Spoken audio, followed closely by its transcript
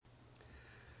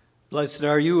Blessed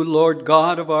are you, Lord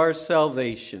God of our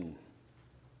salvation.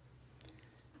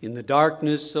 In the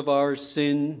darkness of our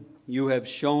sin, you have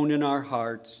shone in our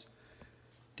hearts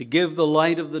to give the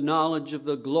light of the knowledge of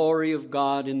the glory of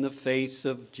God in the face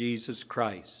of Jesus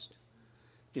Christ.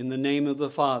 In the name of the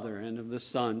Father, and of the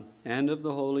Son, and of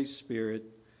the Holy Spirit,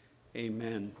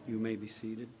 amen. You may be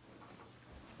seated.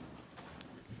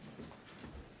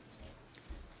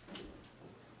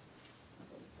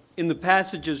 In the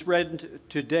passages read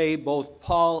today, both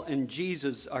Paul and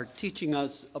Jesus are teaching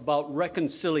us about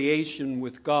reconciliation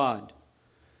with God.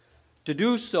 To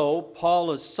do so,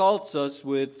 Paul assaults us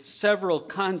with several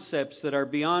concepts that are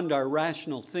beyond our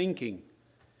rational thinking.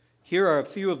 Here are a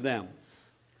few of them.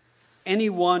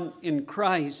 Anyone in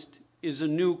Christ is a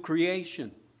new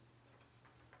creation.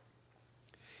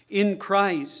 In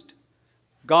Christ,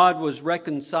 God was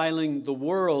reconciling the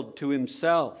world to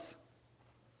himself.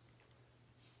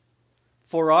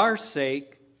 For our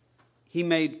sake, he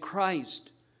made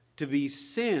Christ to be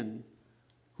sin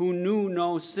who knew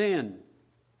no sin.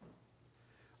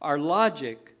 Our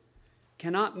logic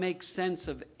cannot make sense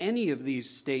of any of these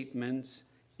statements,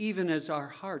 even as our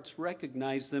hearts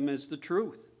recognize them as the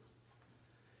truth.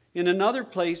 In another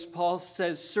place, Paul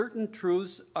says certain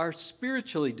truths are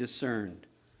spiritually discerned.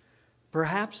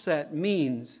 Perhaps that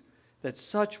means that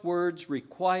such words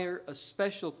require a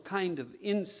special kind of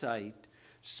insight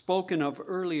spoken of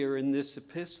earlier in this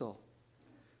epistle.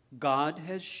 God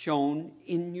has shone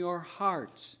in your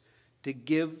hearts to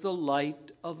give the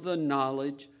light of the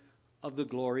knowledge of the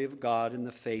glory of God in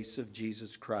the face of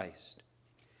Jesus Christ.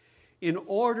 In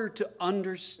order to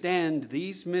understand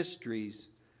these mysteries,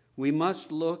 we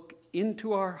must look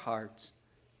into our hearts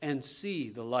and see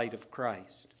the light of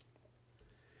Christ.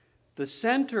 The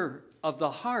center of the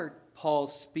heart Paul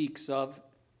speaks of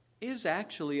is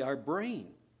actually our brain.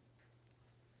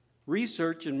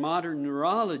 Research in modern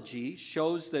neurology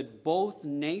shows that by both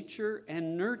nature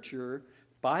and nurture,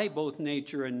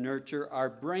 our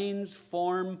brains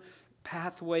form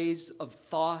pathways of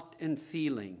thought and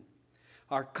feeling.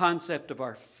 Our concept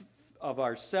of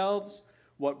ourselves,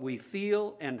 what we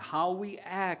feel, and how we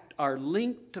act are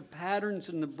linked to patterns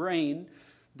in the brain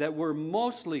that were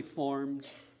mostly formed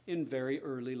in very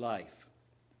early life.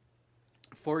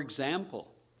 For example,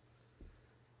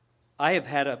 I have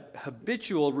had a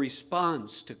habitual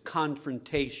response to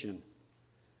confrontation.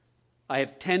 I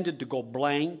have tended to go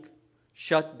blank,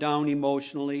 shut down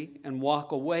emotionally, and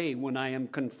walk away when I am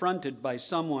confronted by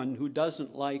someone who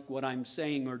doesn't like what I'm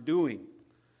saying or doing.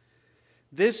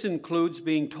 This includes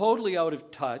being totally out of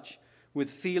touch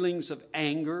with feelings of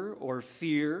anger or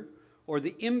fear or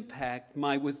the impact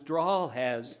my withdrawal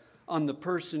has on the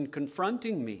person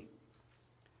confronting me.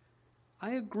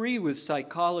 I agree with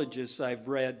psychologists I've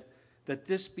read that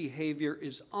this behavior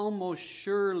is almost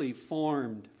surely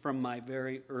formed from my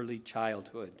very early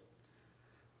childhood.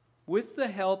 With the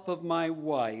help of my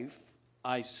wife,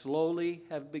 I slowly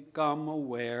have become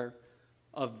aware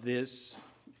of this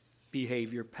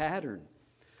behavior pattern.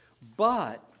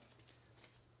 But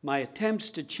my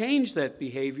attempts to change that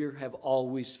behavior have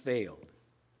always failed.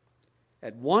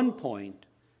 At one point,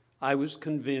 I was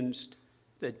convinced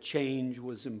that change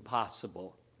was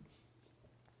impossible.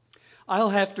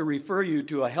 I'll have to refer you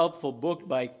to a helpful book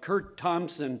by Curt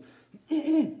Thompson,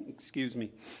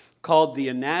 called The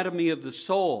Anatomy of the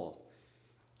Soul,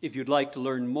 if you'd like to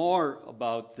learn more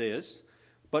about this.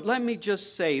 But let me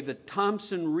just say that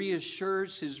Thompson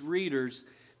reassures his readers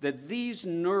that these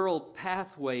neural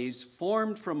pathways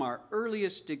formed from our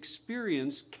earliest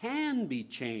experience can be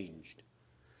changed.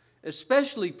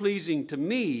 Especially pleasing to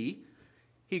me,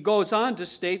 he goes on to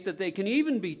state that they can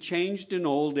even be changed in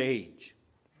old age.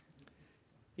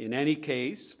 In any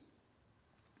case,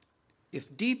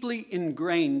 if deeply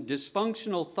ingrained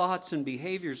dysfunctional thoughts and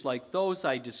behaviors like those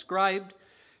I described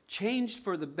changed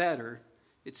for the better,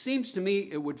 it seems to me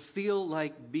it would feel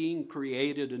like being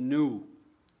created anew.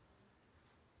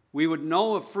 We would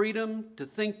know a freedom to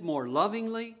think more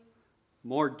lovingly,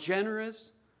 more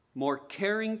generous, more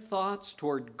caring thoughts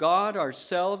toward God,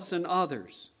 ourselves, and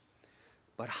others.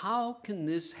 But how can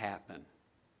this happen?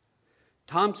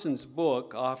 Thompson's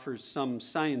book offers some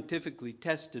scientifically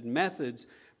tested methods,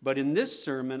 but in this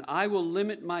sermon, I will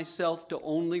limit myself to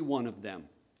only one of them.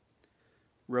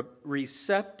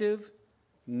 Receptive,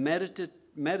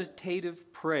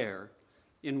 meditative prayer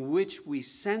in which we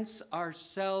sense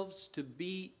ourselves to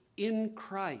be in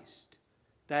Christ,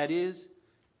 that is,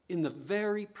 in the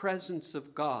very presence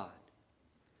of God.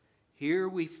 Here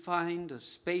we find a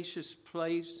spacious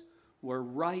place where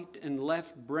right and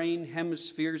left brain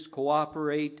hemispheres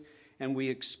cooperate, and we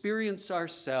experience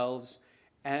ourselves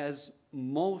as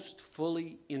most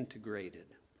fully integrated.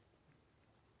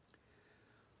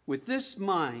 With this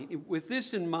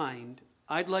in mind,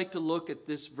 I'd like to look at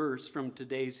this verse from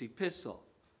today's epistle.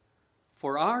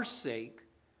 For our sake,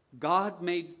 God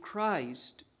made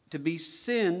Christ to be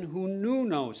sin who knew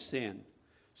no sin,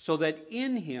 so that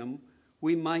in him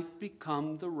we might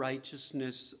become the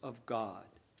righteousness of God.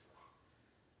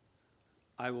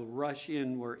 I will rush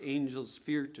in where angels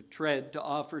fear to tread to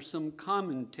offer some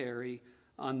commentary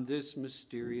on this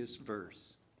mysterious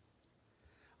verse.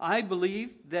 I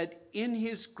believe that in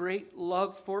his great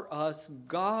love for us,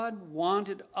 God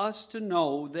wanted us to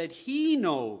know that he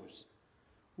knows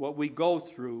what we go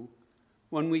through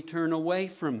when we turn away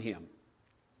from him.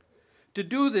 To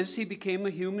do this, he became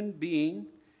a human being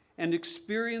and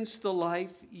experienced the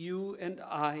life you and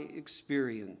I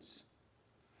experience.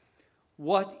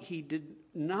 What he did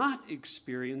not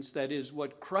experience, that is,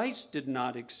 what Christ did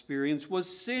not experience, was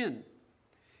sin.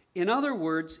 In other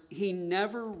words, he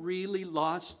never really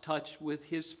lost touch with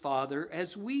his Father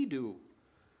as we do.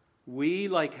 We,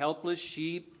 like helpless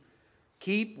sheep,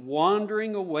 keep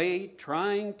wandering away,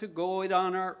 trying to go it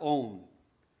on our own.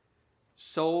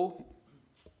 So,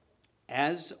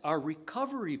 as our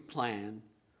recovery plan,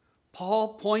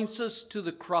 Paul points us to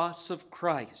the cross of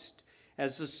Christ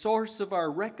as the source of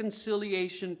our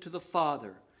reconciliation to the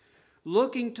Father.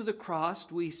 Looking to the cross,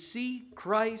 we see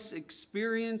Christ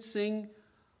experiencing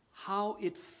how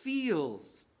it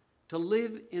feels to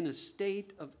live in a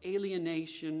state of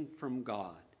alienation from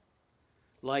God.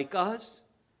 Like us,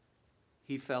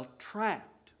 he felt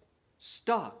trapped,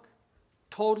 stuck,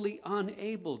 totally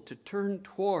unable to turn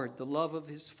toward the love of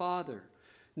his Father.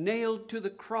 Nailed to the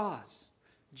cross,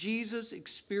 Jesus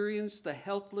experienced the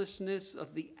helplessness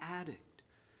of the addict,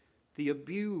 the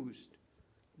abused,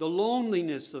 the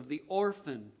loneliness of the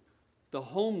orphan, the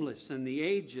homeless and the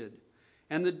aged,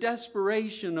 and the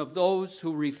desperation of those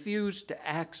who refuse to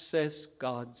access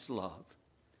God's love.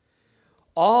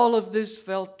 All of this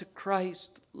felt to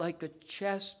Christ like a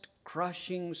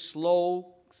chest-crushing,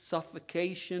 slow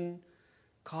suffocation,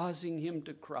 causing him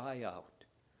to cry out,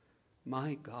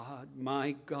 my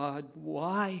God,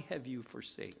 why have you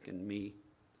forsaken me?"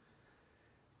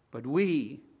 But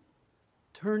we,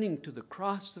 turning to the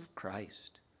cross of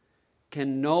Christ,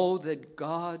 can know that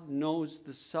God knows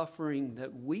the suffering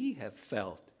that we have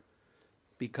felt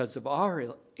because of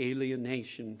our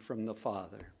alienation from the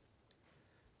Father.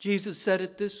 Jesus said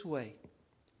it this way,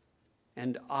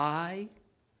 "And I,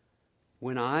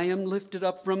 when I am lifted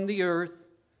up from the earth,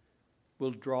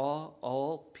 will draw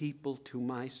all people to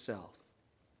myself."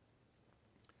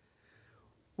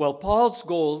 Well, Paul's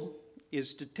goal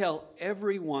is to tell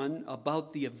everyone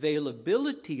about the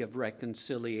availability of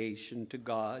reconciliation to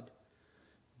God.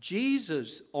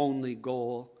 Jesus' only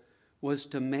goal was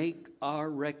to make our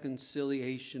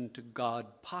reconciliation to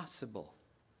God possible.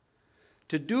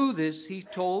 To do this, he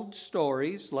told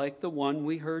stories like the one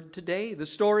we heard today, the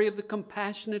story of the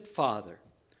compassionate father.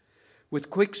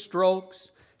 With quick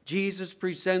strokes, Jesus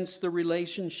presents the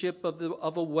relationship of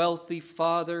a wealthy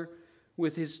father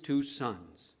with his two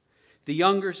sons. The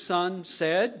younger son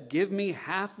said, "Give me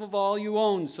half of all you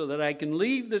own so that I can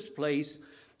leave this place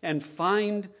and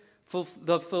find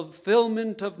the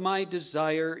fulfillment of my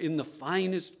desire in the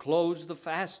finest clothes, the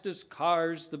fastest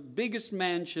cars, the biggest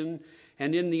mansion,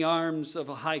 and in the arms of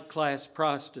a high-class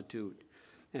prostitute."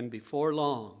 And before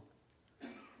long,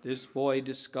 this boy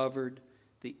discovered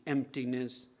the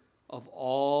emptiness of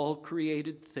all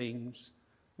created things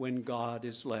when God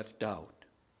is left out.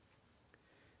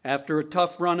 After a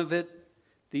tough run of it,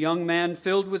 the young man,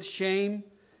 filled with shame,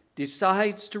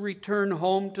 decides to return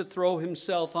home to throw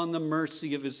himself on the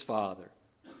mercy of his father.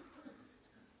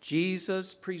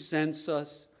 Jesus presents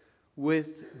us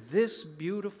with this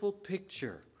beautiful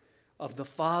picture of the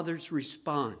father's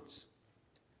response.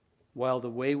 While the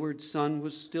wayward son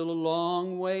was still a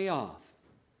long way off,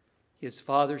 his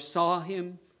father saw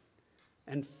him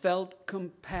and felt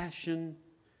compassion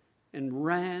and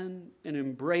ran and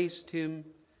embraced him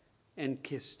and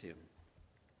kissed him.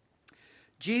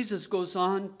 Jesus goes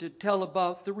on to tell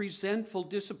about the resentful,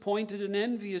 disappointed, and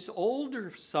envious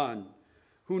older son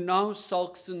who now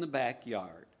sulks in the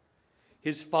backyard.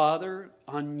 His father,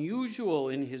 unusual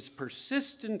in his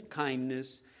persistent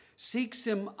kindness, seeks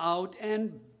him out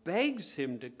and begs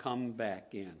him to come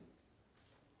back in.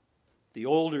 The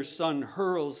older son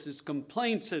hurls his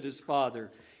complaints at his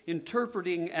father,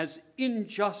 interpreting as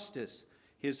injustice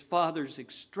his father's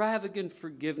extravagant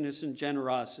forgiveness and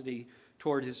generosity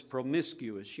toward his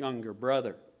promiscuous younger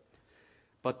brother.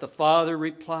 But the father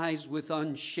replies with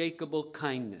unshakable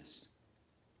kindness,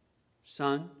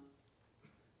 "Son,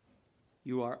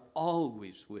 you are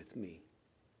always with me,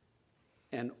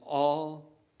 and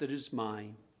all that is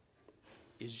mine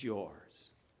is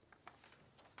yours."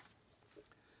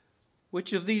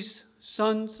 Which of these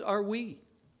sons are we?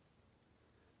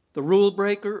 The rule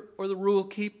breaker or the rule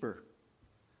keeper?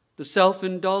 The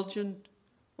self-indulgent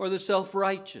or the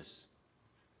self-righteous?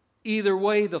 Either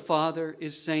way, the Father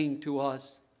is saying to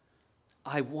us,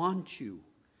 I want you.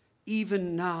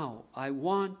 Even now, I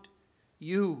want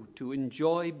you to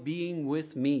enjoy being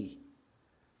with me.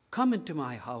 Come into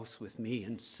my house with me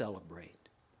and celebrate.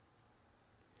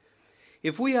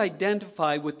 If we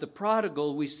identify with the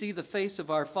prodigal, we see the face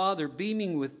of our Father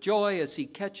beaming with joy as he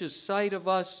catches sight of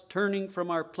us, turning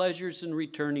from our pleasures and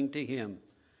returning to him.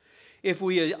 If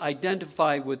we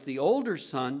identify with the older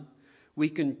son, we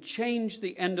can change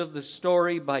the end of the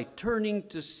story by turning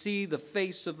to see the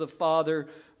face of the Father,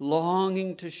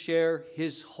 longing to share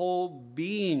his whole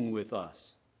being with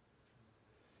us.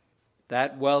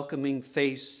 That welcoming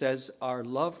face says our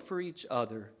love for each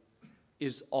other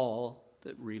is all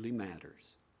that really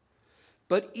matters.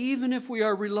 But even if we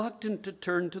are reluctant to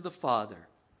turn to the Father,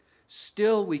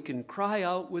 still we can cry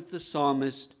out with the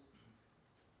psalmist,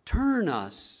 turn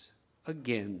us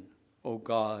again, O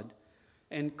God,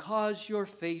 and cause your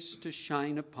face to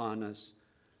shine upon us,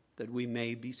 that we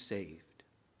may be saved.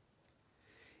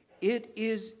 It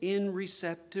is in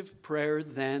receptive prayer,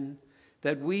 then,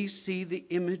 that we see the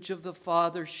image of the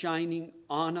Father shining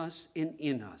on us and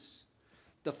in us.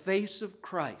 The face of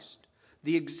Christ,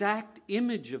 the exact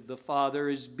image of the Father,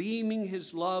 is beaming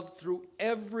his love through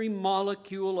every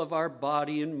molecule of our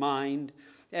body and mind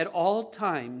at all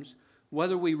times,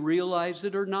 whether we realize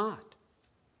it or not.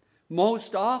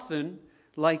 Most often,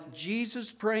 like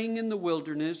Jesus praying in the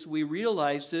wilderness, we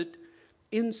realize it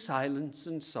in silence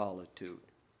and solitude,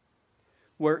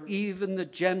 where even the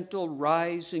gentle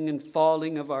rising and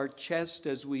falling of our chest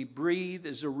as we breathe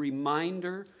is a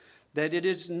reminder that it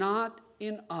is not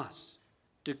in us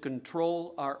to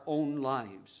control our own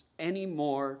lives any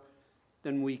more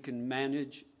than we can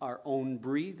manage our own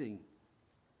breathing.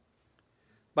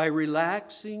 By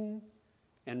relaxing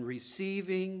and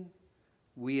receiving,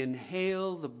 we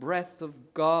inhale the breath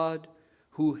of God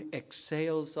who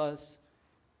exhales us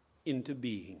into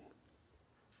being.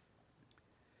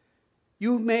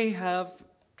 You may have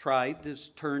tried this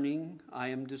turning I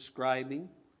am describing,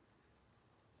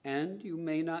 and you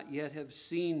may not yet have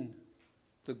seen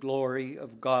the glory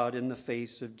of God in the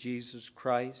face of Jesus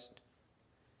Christ.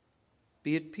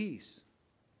 Be at peace.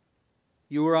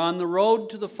 You are on the road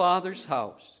to the Father's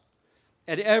house.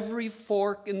 At every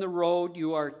fork in the road,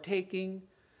 you are taking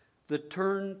the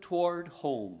turn toward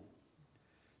home.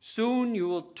 Soon you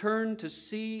will turn to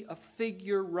see a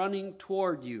figure running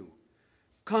toward you.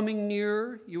 Coming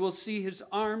nearer, you will see his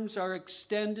arms are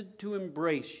extended to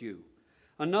embrace you.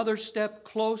 Another step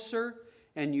closer,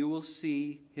 and you will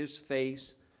see his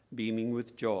face beaming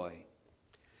with joy.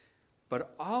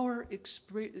 But our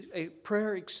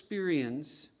prayer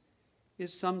experience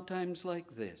is sometimes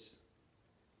like this.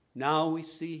 Now we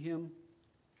see him,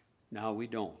 now we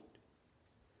don't.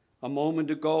 A moment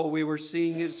ago we were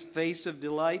seeing his face of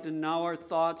delight, and now our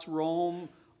thoughts roam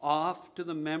off to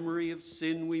the memory of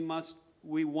sin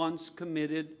we once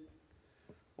committed,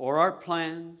 or our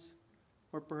plans,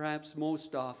 or perhaps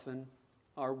most often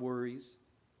our worries.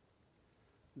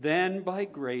 Then by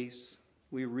grace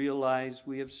we realize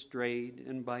we have strayed,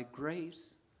 and by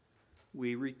grace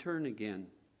we return again.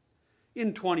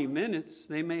 In 20 minutes,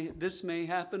 this may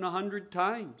happen 100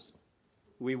 times.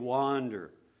 We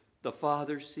wander. The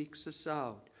Father seeks us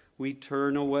out. We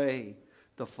turn away.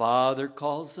 The Father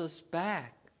calls us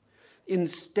back.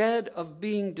 Instead of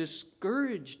being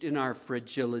discouraged in our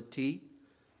fragility,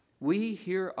 we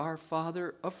hear our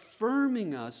Father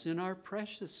affirming us in our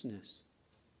preciousness.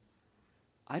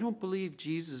 I don't believe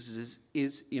Jesus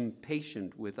is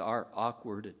impatient with our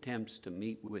awkward attempts to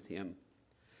meet with him.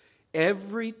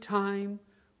 Every time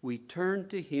we turn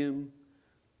to him,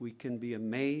 we can be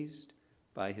amazed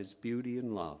by his beauty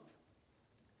and love.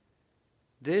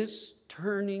 This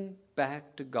turning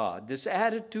back to God, this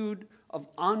attitude of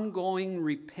ongoing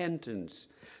repentance,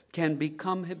 can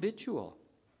become habitual.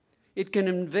 It can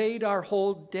invade our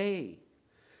whole day.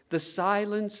 The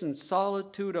silence and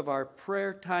solitude of our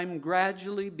prayer time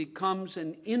gradually becomes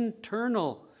an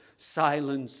internal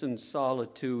silence and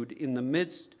solitude in the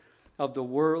midst of the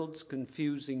world's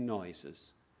confusing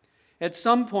noises. At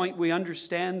some point, we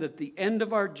understand that the end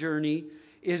of our journey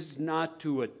is not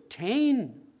to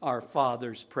attain our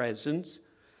Father's presence,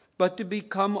 but to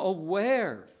become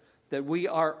aware that we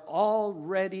are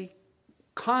already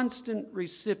constant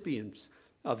recipients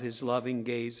of his loving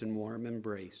gaze and warm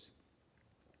embrace.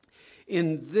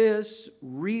 In this,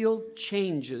 real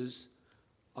changes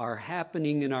are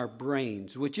happening in our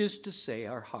brains, which is to say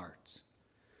our hearts.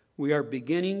 We are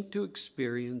beginning to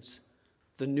experience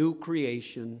the new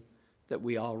creation that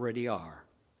we already are.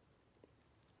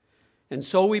 And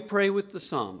so we pray with the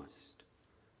psalmist,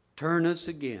 turn us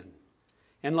again.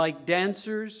 And like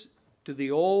dancers to the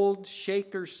old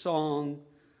Shaker song,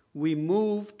 we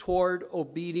move toward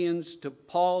obedience to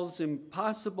Paul's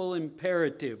impossible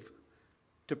imperative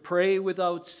to pray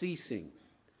without ceasing,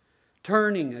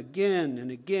 turning again and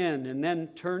again, and then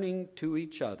turning to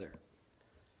each other.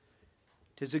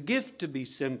 'Tis a gift to be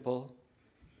simple.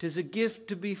 'Tis a gift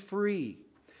to be free.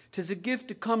 'Tis a gift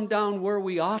to come down where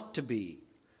we ought to be.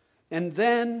 And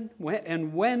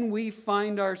when we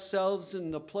find ourselves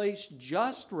in the place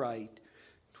just right,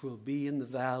 'twill be in the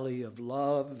valley of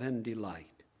love and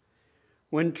delight.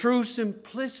 When true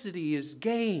simplicity is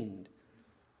gained,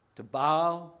 to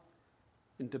bow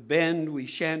and to bend we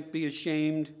shan't be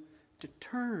ashamed. To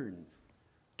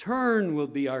turn will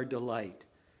be our delight,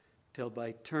 till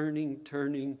by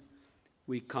turning,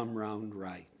 we come round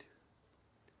right.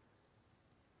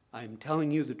 I am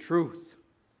telling you the truth.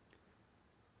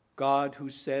 God, who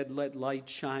said, "Let light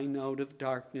shine out of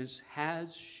darkness,"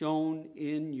 has shone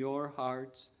in your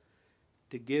hearts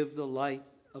to give the light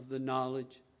of the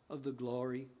knowledge of the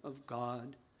glory of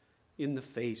God in the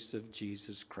face of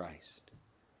Jesus Christ.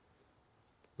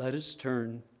 Let us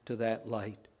turn to that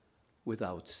light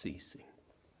without ceasing.